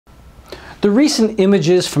The recent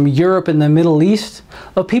images from Europe and the Middle East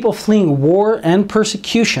of people fleeing war and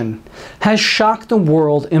persecution has shocked the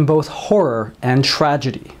world in both horror and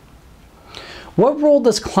tragedy. What role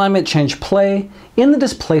does climate change play in the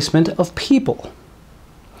displacement of people?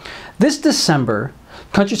 This December,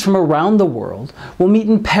 countries from around the world will meet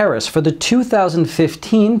in Paris for the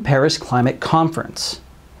 2015 Paris Climate Conference.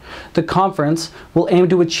 The conference will aim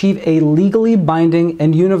to achieve a legally binding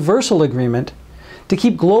and universal agreement to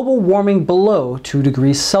keep global warming below 2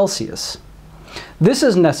 degrees Celsius. This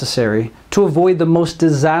is necessary to avoid the most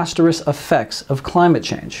disastrous effects of climate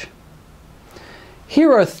change.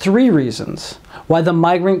 Here are 3 reasons why the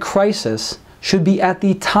migrant crisis should be at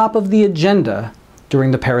the top of the agenda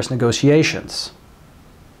during the Paris negotiations.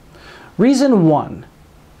 Reason 1.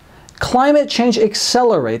 Climate change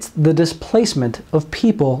accelerates the displacement of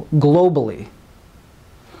people globally.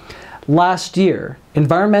 Last year,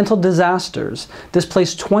 environmental disasters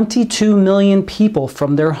displaced 22 million people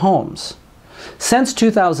from their homes. Since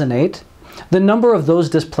 2008, the number of those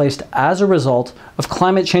displaced as a result of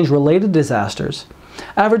climate change-related disasters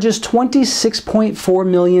averages 26.4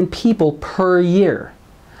 million people per year.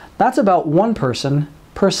 That's about 1 person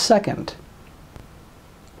per second.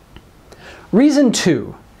 Reason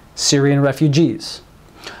 2. Syrian refugees.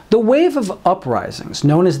 The wave of uprisings,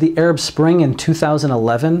 known as the Arab Spring in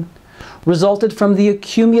 2011, resulted from the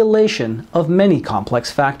accumulation of many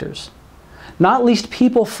complex factors, not least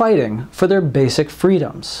people fighting for their basic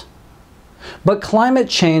freedoms. But climate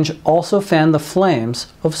change also fanned the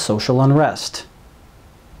flames of social unrest.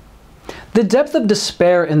 The depth of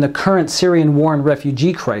despair in the current Syrian war and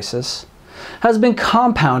refugee crisis has been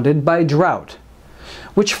compounded by drought,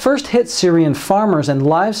 which first hit Syrian farmers and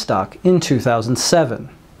livestock in 2007.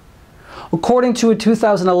 According to a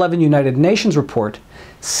 2011 United Nations report,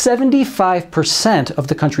 75% of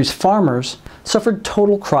the country's farmers suffered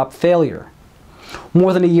total crop failure.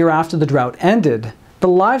 More than a year after the drought ended, the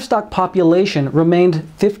livestock population remained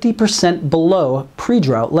 50% below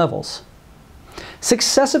pre-drought levels.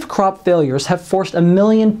 Successive crop failures have forced 1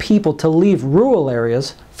 million people to leave rural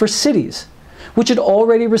areas for cities, which had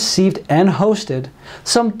already received and hosted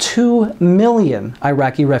some 2 million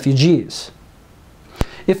Iraqi refugees.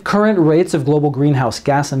 If current rates of global greenhouse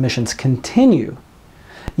gas emissions continue,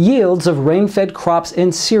 yields of rain-fed crops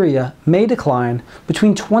in Syria may decline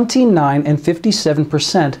between 29 and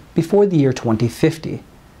 57% before the year 2050.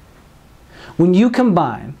 When you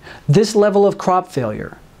combine this level of crop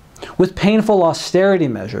failure with painful austerity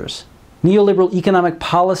measures, neoliberal economic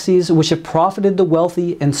policies which have profited the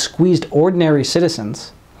wealthy and squeezed ordinary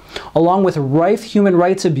citizens, along with rife human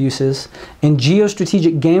rights abuses and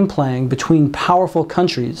geostrategic game playing between powerful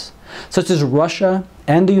countries, such as Russia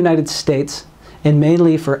and the United States, and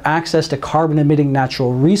mainly for access to carbon-emitting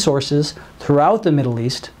natural resources throughout the Middle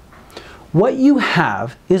East, what you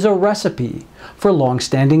have is a recipe for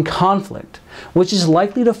long-standing conflict, which is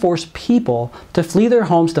likely to force people to flee their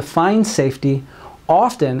homes to find safety,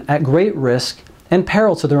 often at great risk and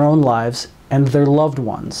peril to their own lives and their loved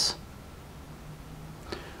ones.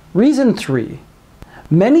 Reason 3.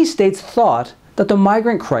 Many states thought that the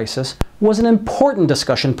migrant crisis was an important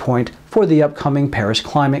discussion point for the upcoming Paris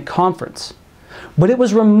Climate Conference, but it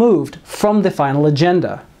was removed from the final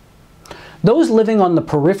agenda. Those living on the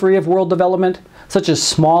periphery of world development, such as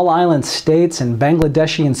small island states and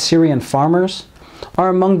Bangladeshi and Syrian farmers, are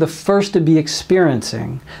among the first to be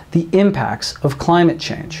experiencing the impacts of climate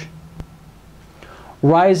change.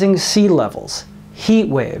 Rising sea levels, heat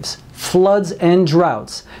waves, floods, and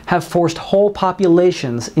droughts have forced whole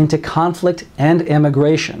populations into conflict and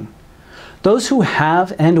emigration. Those who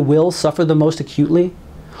have and will suffer the most acutely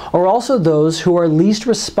are also those who are least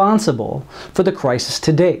responsible for the crisis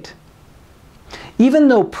to date. Even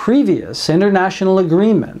though previous international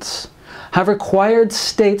agreements have required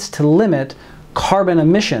states to limit carbon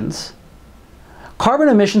emissions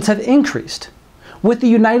have increased, with the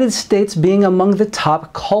United States being among the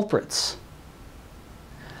top culprits.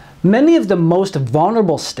 Many of the most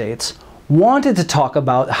vulnerable states wanted to talk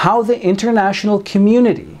about how the international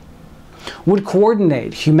community would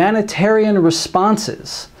coordinate humanitarian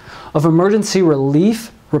responses of emergency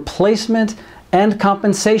relief, replacement, and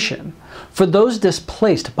compensation for those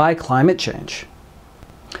displaced by climate change.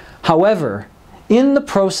 However, in the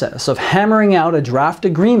process of hammering out a draft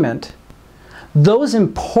agreement, those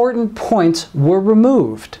important points were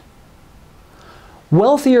removed.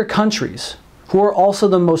 Wealthier countries, who are also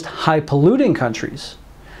the most high-polluting countries,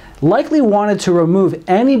 likely wanted to remove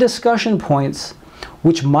any discussion points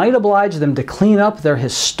which might oblige them to clean up their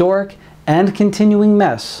historic and continuing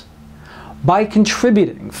mess by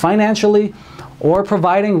contributing financially or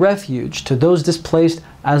providing refuge to those displaced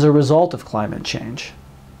as a result of climate change.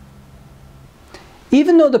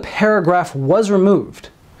 Even though the paragraph was removed,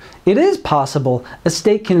 it is possible a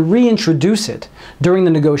state can reintroduce it during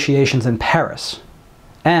the negotiations in Paris.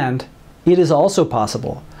 And it is also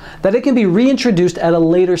possible that it can be reintroduced at a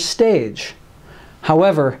later stage.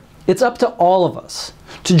 However, it's up to all of us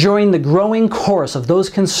to join the growing chorus of those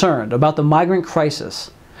concerned about the migrant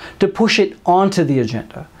crisis to push it onto the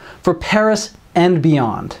agenda for Paris and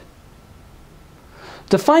beyond.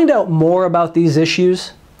 To find out more about these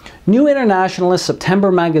issues, New Internationalist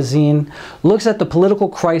September magazine looks at the political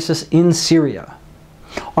crisis in Syria.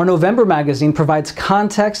 Our November magazine provides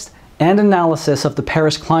context and analysis of the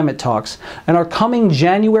Paris climate talks, and our coming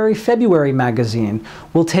January-February magazine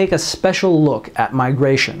will take a special look at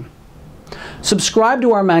migration. Subscribe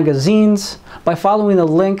to our magazines by following the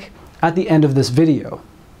link at the end of this video.